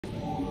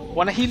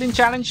Wanna heal in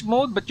challenge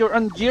mode but you're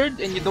ungeared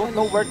and you don't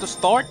know where to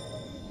start?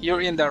 You're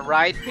in the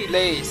right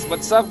place.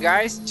 What's up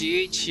guys,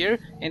 GH here.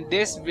 In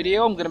this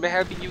video, I'm gonna be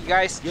helping you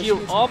guys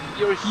gear up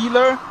your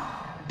healer.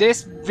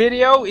 This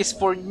video is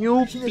for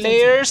new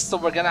players, so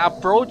we're gonna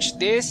approach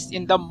this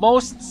in the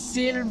most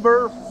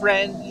silver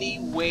friendly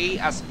way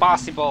as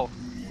possible.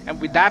 And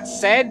with that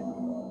said,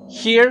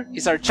 here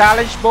is our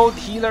challenge mode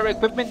healer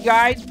equipment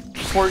guide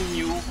for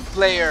new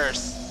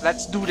players.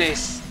 Let's do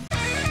this.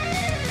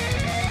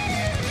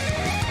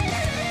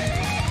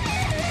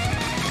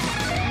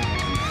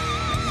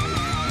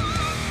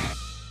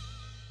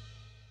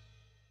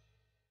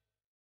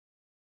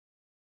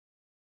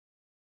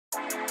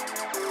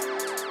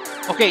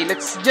 Okay,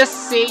 let's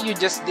just say you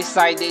just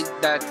decided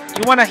that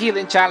you wanna heal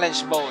in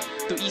challenge mode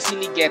to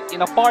easily get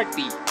in a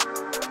party.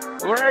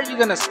 Where are you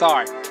gonna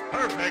start?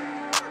 Perfect.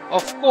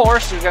 Of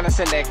course, you're gonna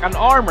select an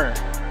armor.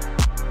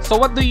 So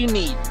what do you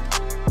need?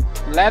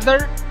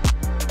 Leather,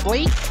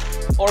 plate,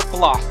 or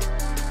cloth?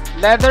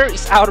 Leather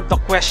is out of the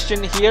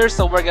question here,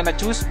 so we're gonna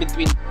choose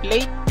between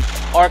plate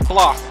or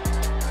cloth.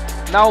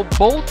 Now,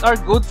 both are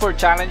good for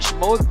challenge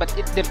mode, but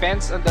it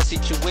depends on the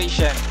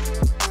situation.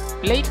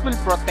 Plate will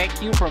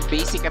protect you from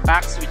basic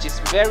attacks, which is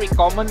very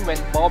common when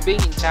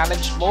mobbing in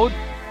challenge mode.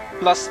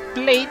 Plus,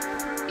 plate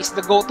is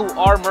the go-to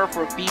armor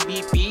for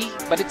PvP,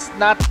 but this is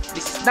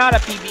not a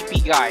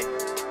PvP guide.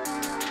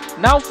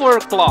 Now for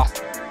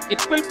cloth,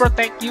 it will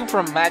protect you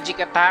from magic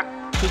attack,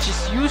 which is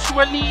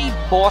usually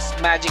boss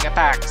magic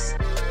attacks,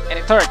 and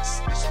it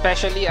hurts,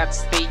 especially at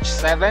stage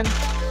 7.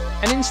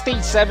 And in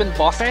stage 7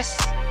 bosses,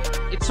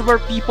 it's where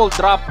people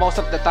drop most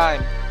of the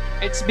time.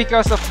 It's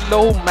because of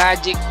low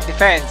magic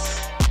defense.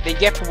 They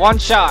get one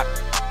shot,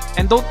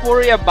 and don't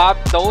worry about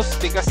those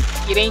because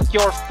it ain't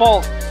your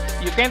fault.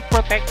 You can't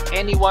protect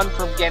anyone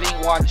from getting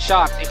one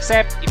shot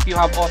except if you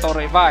have auto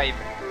revive.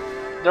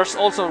 There's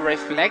also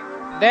reflect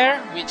there,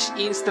 which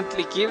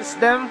instantly kills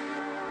them.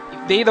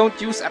 If they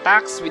don't use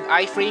attacks with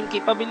iframe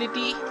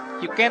capability,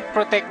 you can't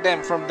protect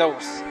them from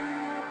those.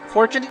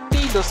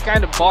 Fortunately, those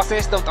kind of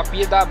bosses don't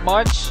appear that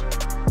much.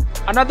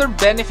 Another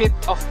benefit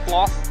of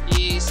cloth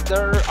is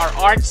there are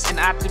arts and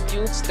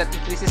attributes that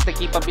increases the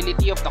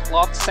capability of the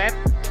cloth set.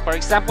 For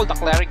example, the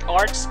cleric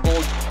arts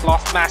called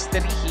Cloth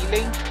Mastery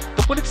Healing.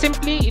 To put it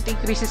simply, it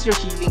increases your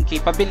healing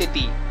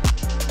capability.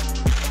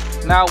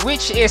 Now,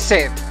 which is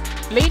it?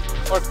 Plate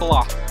or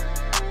cloth?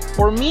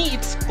 For me,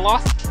 it's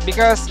cloth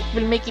because it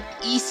will make it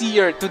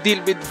easier to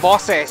deal with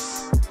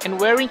bosses. And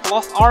wearing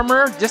cloth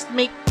armor just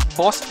make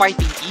boss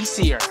fighting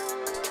easier.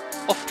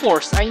 Of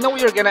course, I know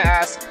you're gonna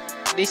ask,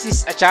 this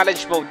is a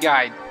challenge mode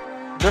guide.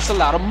 There's a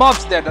lot of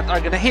mobs there that are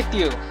gonna hit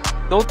you.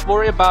 Don't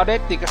worry about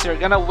it because you're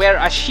gonna wear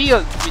a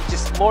shield, which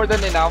is more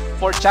than enough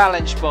for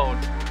challenge mode.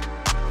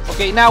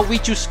 Okay, now we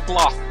choose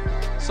cloth.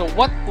 So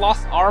what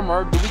cloth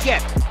armor do we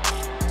get?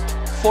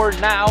 For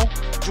now,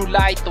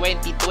 July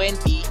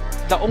 2020,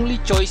 the only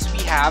choice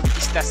we have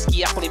is the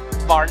Skiaclip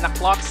Varna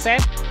cloth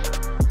set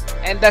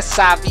and the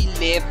Savvy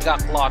Levga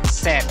cloth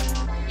set.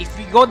 If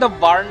we go the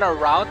Varna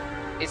route,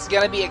 it's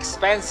gonna be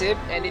expensive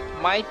and it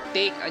might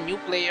take a new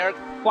player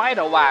quite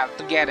a while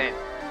to get it.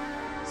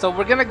 So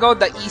we're gonna go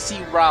the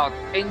easy route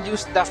and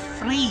use the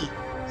free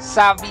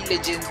Savvy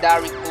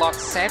Legendary cloth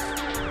set,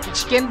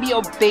 which can be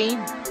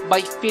obtained by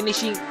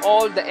finishing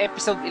all the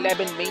episode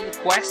 11 main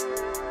quest.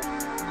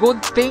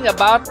 Good thing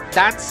about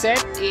that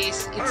set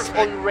is it's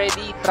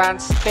already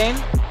trans 10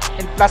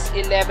 and plus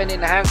 11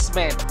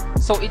 enhancement,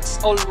 so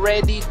it's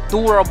already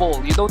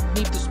durable. You don't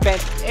need to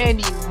spend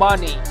any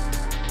money.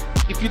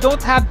 If you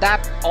don't have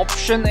that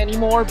option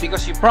anymore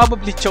because you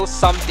probably chose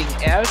something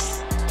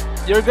else,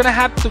 you're gonna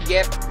have to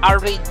get a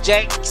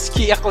reject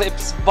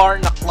Skiaclip's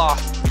Varna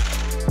cloth,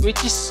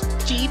 which is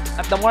cheap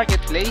at the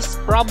marketplace.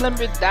 Problem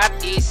with that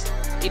is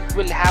it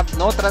will have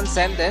no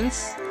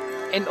transcendence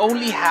and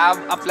only have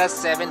a plus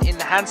 7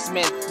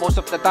 enhancement most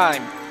of the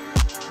time.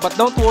 But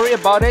don't worry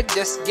about it,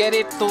 just get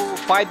it to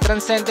 5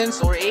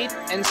 transcendence or 8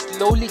 and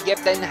slowly get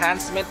the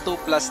enhancement to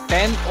plus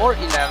 10 or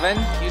 11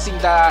 using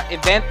the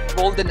event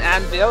Golden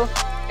Anvil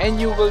and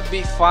you will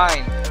be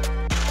fine.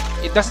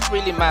 It doesn't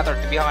really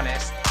matter, to be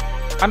honest.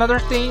 Another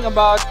thing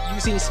about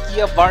using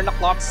Skia Varna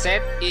cloth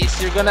set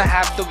is you're gonna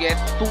have to get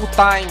 2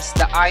 times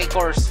the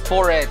Icors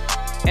for it.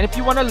 And if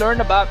you want to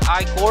learn about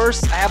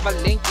Icors, I have a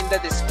link in the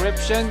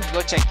description,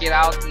 go check it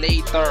out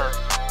later.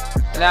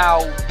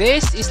 Now,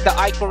 this is the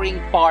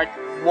Icoring part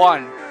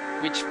 1,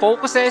 which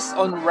focuses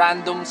on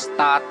random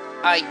stat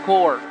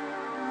Icor.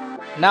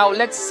 Now,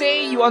 let's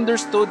say you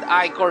understood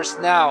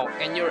Icors now,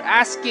 and you're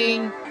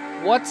asking,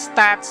 what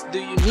stats do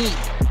you need?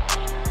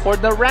 For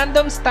the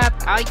random stat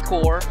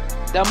Icor,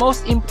 the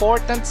most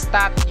important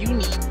stat you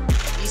need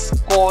is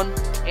Con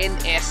and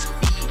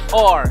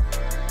SPR.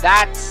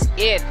 That's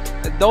it.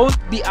 Don't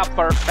be a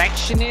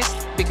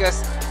perfectionist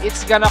because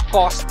it's gonna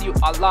cost you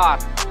a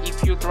lot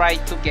if you try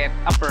to get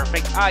a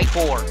perfect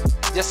Icor.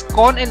 Just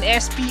Con and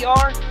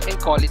SPR and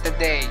call it a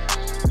day.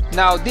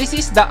 Now this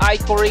is the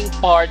Icoring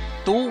part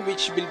 2,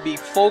 which will be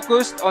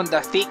focused on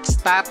the thick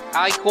stat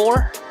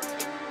Icor.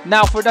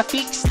 Now for the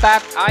thick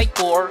stat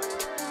Icor,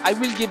 I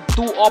will give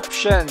two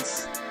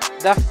options.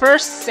 The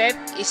first set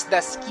is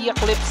the Ski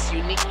Eclipse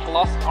Unique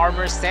Cloth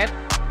Armor set.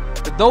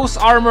 Those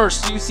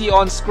armors you see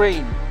on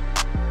screen.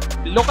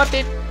 Look at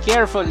it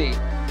carefully.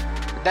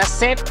 The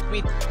set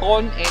with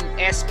Con and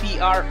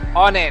SPR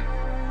on it.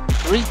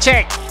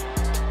 Recheck,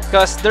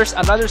 because there's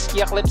another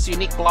Ski Eclipse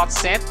Unique Cloth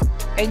set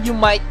and you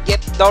might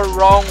get the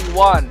wrong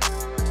one.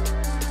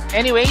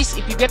 Anyways,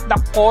 if you get the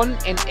Con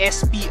and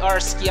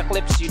SPR Ski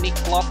Eclipse Unique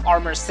Cloth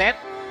Armor set,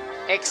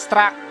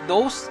 extract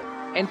those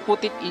and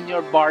put it in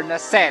your Varna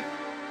set.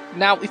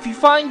 Now, if you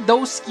find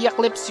those Ski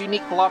Eclipse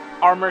Unique Cloth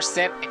Armor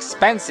set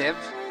expensive,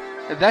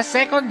 the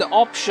second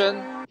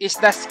option is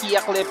the Ski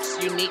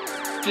Eclipse Unique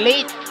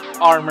Plate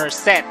Armor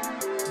set.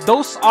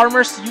 Those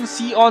armors you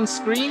see on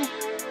screen,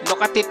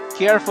 look at it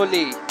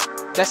carefully.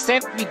 The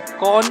set with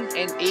Con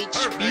and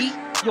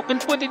HP, you can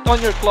put it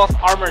on your Cloth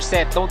Armor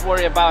set, don't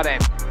worry about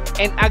it.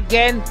 And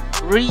again,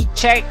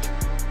 recheck,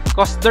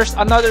 because there's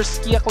another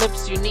Ski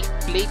Eclipse Unique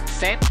Plate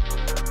set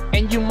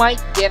and you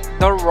might get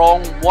the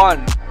wrong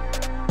one.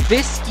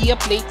 This Ski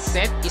Plate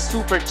set is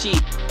super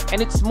cheap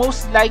and it's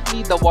most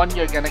likely the one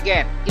you're gonna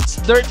get. It's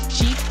dirt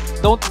cheap,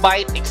 don't buy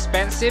it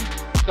expensive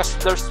because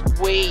there's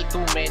way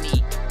too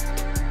many.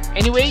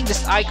 Anyway,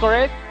 just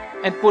icor it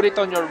and put it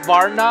on your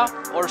Varna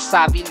or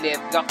Savvy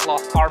Levga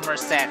Cloth Armor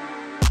set.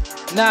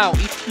 Now,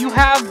 if you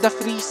have the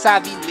free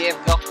Savvy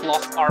Levga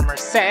Cloth Armor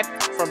set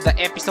from the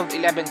episode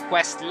 11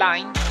 quest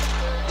line,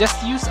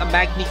 just use a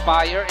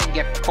magnifier and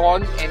get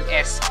Con and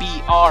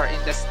SPR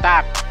in the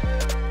stat,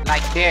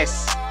 like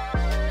this.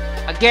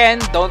 Again,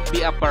 don't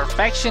be a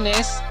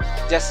perfectionist,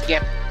 just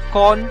get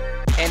Con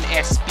and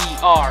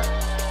SPR.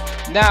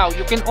 Now,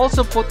 you can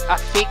also put a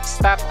fake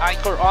stat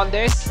icor on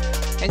this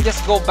and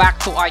just go back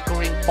to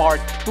icoring part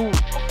 2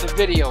 of the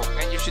video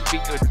and you should be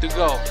good to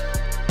go.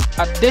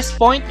 At this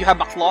point, you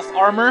have a cloth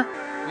armor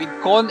with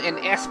Con and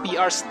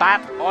SPR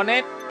stat on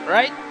it,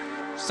 right?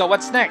 So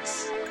what's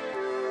next?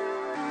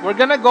 We're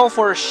gonna go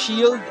for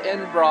shield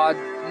and rod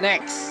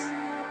next.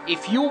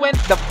 If you went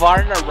the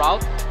Varna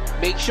route,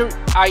 make sure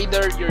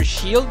either your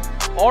shield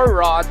or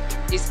rod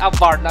is a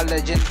Varna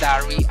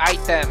legendary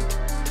item.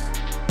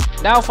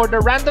 Now for the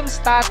random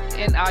stat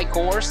and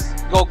icors,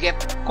 go get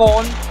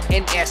Con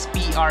and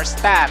SPR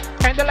stat,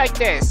 kinda like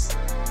this.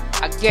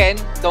 Again,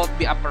 don't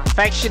be a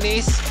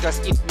perfectionist because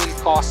it will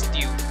cost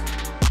you.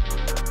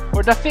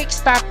 For the fixed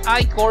stat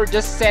icor,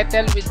 just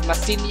settle with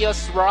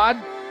Masinios rod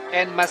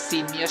and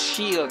Masinios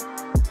shield.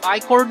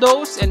 Icor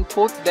those and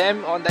put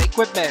them on the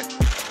equipment.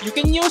 You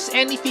can use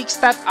any fixed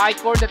stat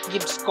icor that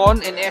gives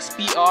Con and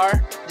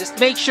SPR, just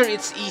make sure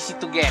it's easy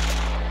to get.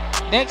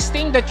 Next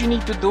thing that you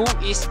need to do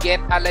is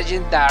get a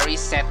legendary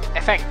set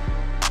effect.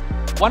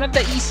 One of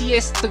the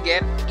easiest to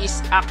get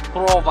is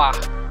Akrova,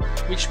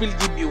 which will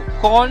give you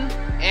Con,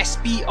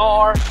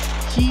 SPR,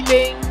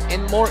 healing,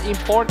 and more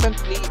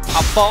importantly,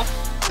 a buff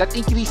that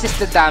increases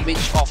the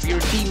damage of your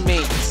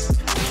teammates.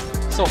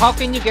 So how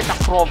can you get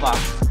Akrova?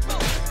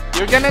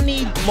 You're gonna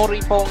need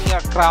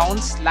Moripongia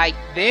crowns like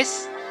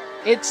this.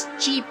 It's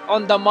cheap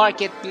on the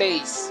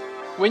marketplace.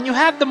 When you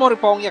have the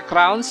Moripongia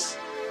crowns,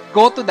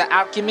 go to the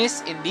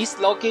alchemist in this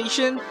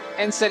location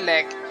and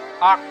select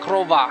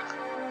Akrova.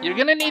 You're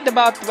gonna need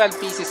about 12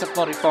 pieces of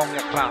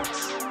Moripongia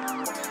crowns.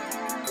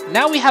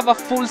 Now we have a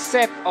full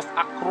set of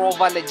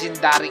Akrova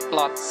legendary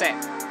cloth set.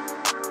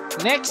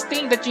 Next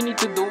thing that you need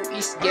to do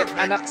is get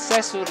an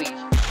accessory.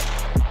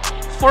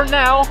 For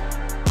now,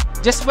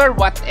 just wear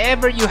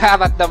whatever you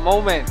have at the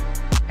moment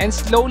and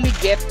slowly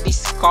get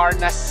this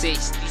Karna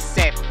Safety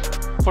set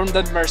from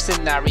the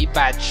Mercenary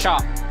Badge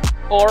shop,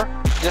 or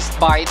just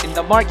buy it in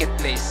the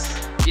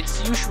marketplace.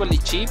 It's usually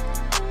cheap,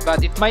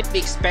 but it might be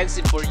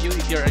expensive for you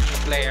if you're a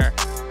new player.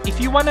 If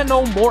you want to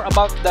know more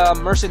about the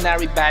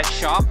Mercenary Badge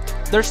shop,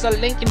 there's a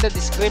link in the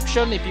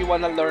description if you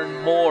want to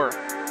learn more.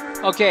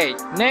 Okay,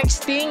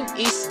 next thing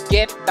is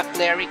get the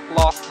Cleric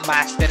Cloth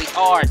Mastery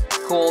Art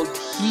called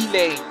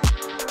Healing.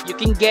 You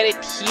can get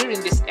it here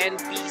in this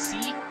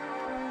NPC.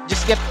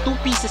 Just get 2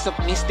 pieces of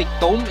Mystic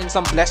Tome and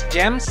some Blessed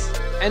Gems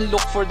and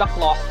look for the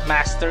Cloth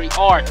Mastery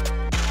Art.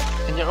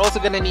 And you're also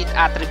gonna need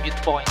attribute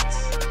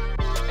points.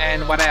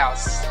 And what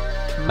else?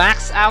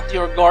 Max out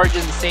your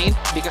Guardian Saint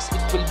because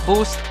it will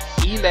boost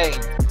healing.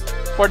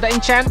 For the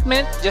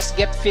enchantment, just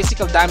get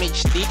physical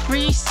damage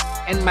decrease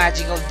and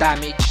magical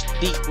damage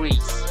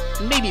decrease.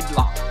 Maybe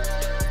block.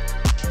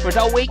 For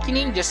the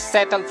awakening, just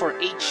settle for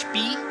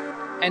HP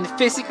and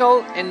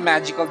physical and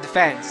magical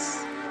defense.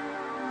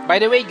 By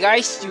the way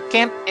guys, you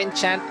can't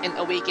enchant and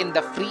awaken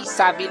the free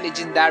Savvy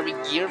legendary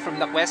gear from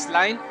the quest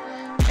line,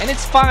 and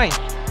it's fine.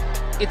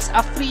 It's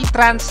a free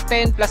trans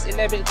 10 plus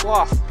 11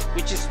 cloth,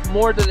 which is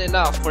more than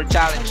enough for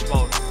challenge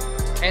mode.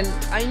 And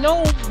I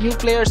know new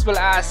players will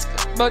ask,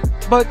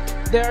 but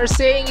they are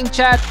saying in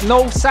chat,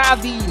 no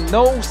Savvy,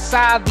 no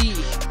Savvy.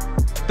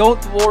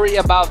 Don't worry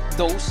about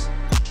those,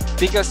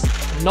 because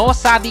no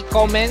Savvy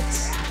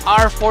comments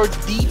are for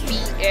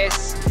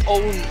DPS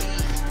only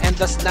and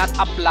does not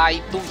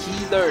apply to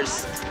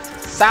healers.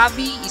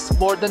 Savvy is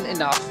more than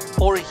enough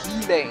for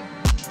healing.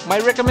 My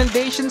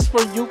recommendations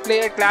for new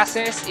player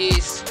classes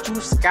is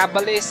choose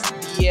Kabbalist,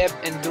 Dieb,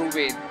 and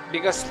Druid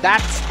because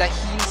that's the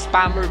heal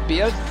spammer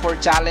build for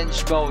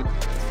challenge mode.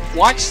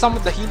 Watch some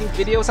of the healing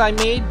videos I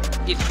made,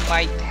 it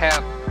might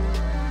help.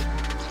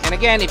 And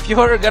again, if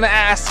you're gonna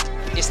ask,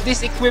 is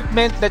this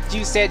equipment that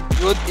you said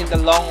good in the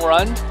long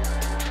run?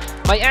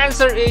 My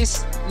answer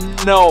is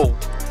no.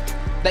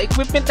 The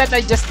equipment that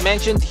I just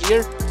mentioned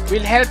here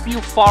will help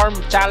you farm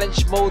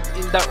challenge mode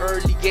in the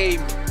early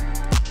game.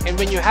 And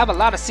when you have a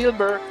lot of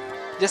silver,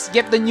 just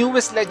get the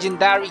newest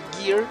legendary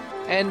gear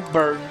and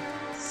burn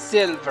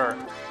silver.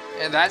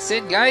 And that's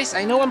it, guys.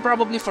 I know I'm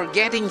probably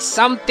forgetting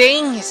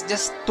something. It's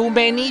just too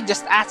many.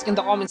 Just ask in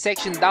the comment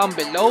section down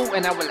below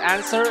and I will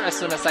answer as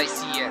soon as I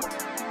see it.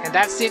 And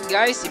that's it,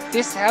 guys. If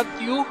this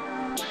helped you,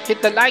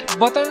 hit the like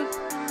button,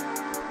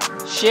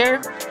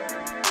 share,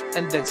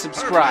 and then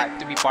subscribe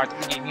to be part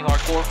of the Gaming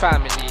Hardcore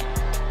family.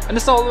 And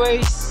as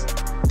always,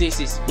 this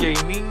is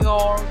Gaming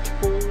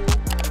Hardcore.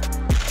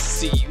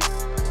 See you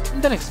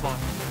in the next one.